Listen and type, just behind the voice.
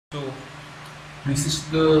So this is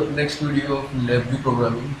the next video of LabVIEW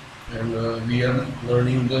programming, and we are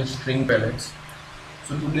learning the string palettes.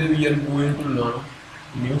 So today we are going to learn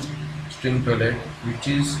new string palette, which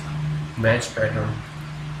is match pattern.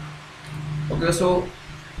 Okay, so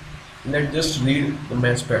let's just read the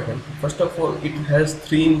match pattern. First of all, it has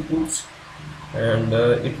three inputs and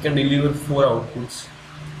it can deliver four outputs.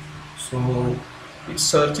 So it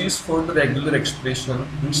searches for the regular expression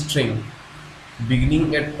in string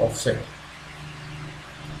beginning at offset.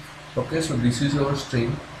 Okay, so this is our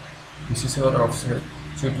string, this is our offset.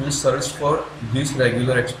 So it will search for this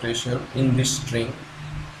regular expression in this string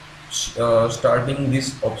starting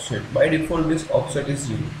this offset. By default this offset is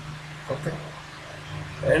 0. Okay,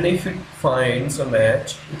 and if it finds a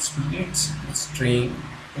match, it splits the string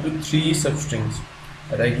into three substrings.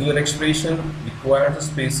 A regular expression requires a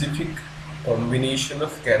specific combination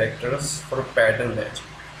of characters for a pattern match.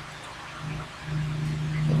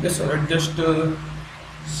 Okay, so let's just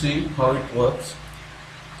see how it works.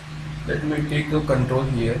 Let me take a control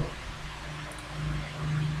here,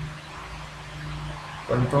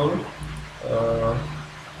 control,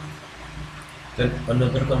 then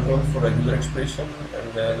another control for regular expression,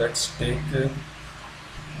 and let's take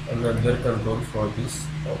another control for this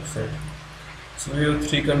offset. So we have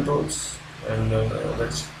three controls, and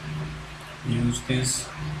let's use this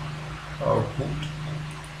output.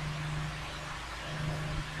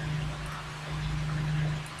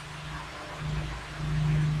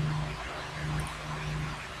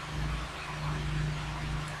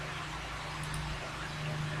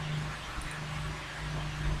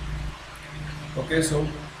 Okay, so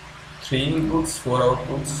three inputs, four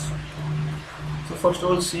outputs. So first of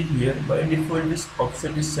all, see here, by default this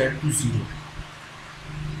offset is set to 0.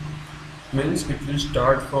 Means it will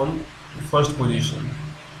start from the first position.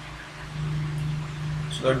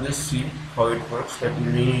 So let's just see how it works. Let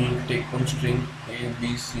me take one string A,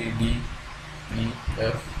 B, C, D, E,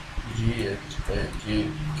 F, G, H, I, J,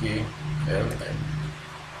 K, L, M.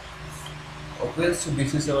 Okay, so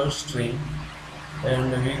this is our string,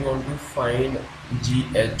 and we want to find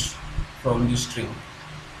GH from the string.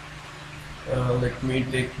 Let me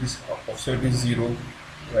take this offset is 0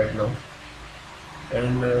 right now,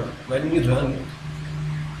 and when we run it,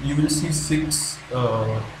 you will see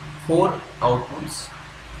four outputs,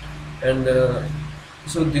 and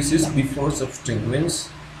so this is before substring, means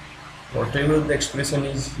whatever the expression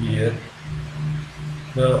is here,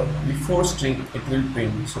 the before string it will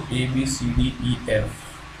print. So A, B, C, D, E,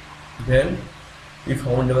 F. Then we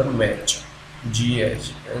found our match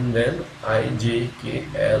GH, and then I, J, K,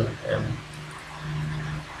 L, M.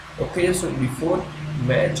 Okay, so before,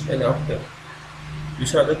 match, and after,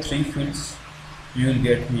 these are the three fields you will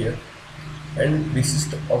get here, and this is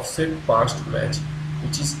the offset past match,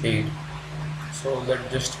 which is 8. So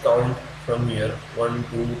let's just count from here: 1,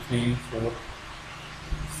 2, 3, 4,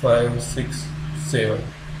 5, 6, 7.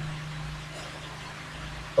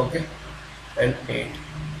 Okay, and 8.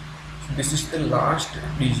 So this is the last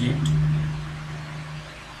digit.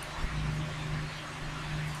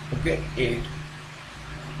 Okay, 8.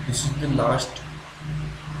 This is the last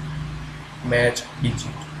match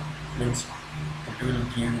digit, means it will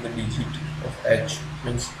give the digit of H,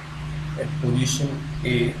 means at position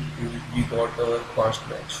A we got our past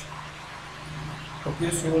match. Okay,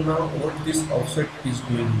 so now what this offset is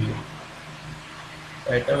doing here,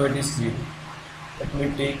 right now it is 0. Let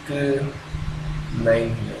me take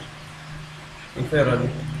 9 here. If I run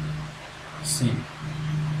it, see,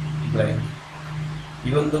 blank.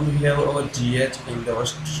 Even though we have our GH in our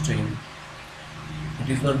string, it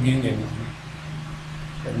is not giving anything,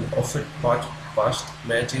 and offset past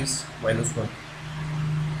match is -1.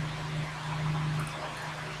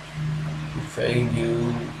 If I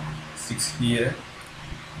give 6 here,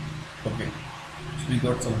 okay, so we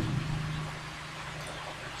got something.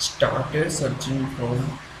 Started searching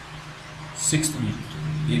from 6th digit,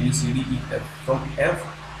 A, B, C, D, E, F. From F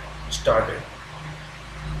started,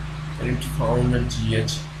 and it found a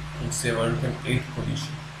GH in 7th and 8th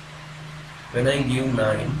position. When I give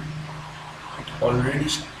 9, it already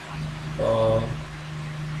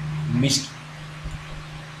missed,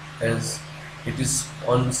 as it is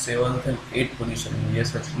on 7th and 8th position. We are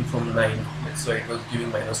searching from 9, that's why it was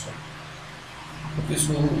giving -1. Okay,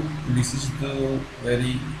 so this is the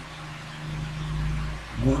very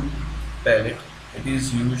good palette. It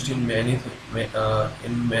is used in many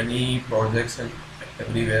projects and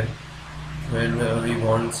everywhere when we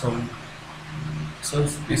want some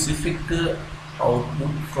specific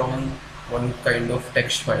output from one kind of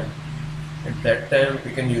text file. At that time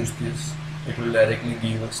we can use this. It will directly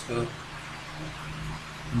give us the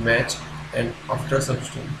match and after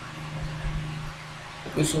substring.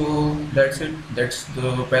 Okay, so that's it. That's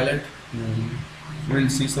the palette. We'll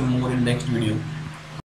see some more in next video.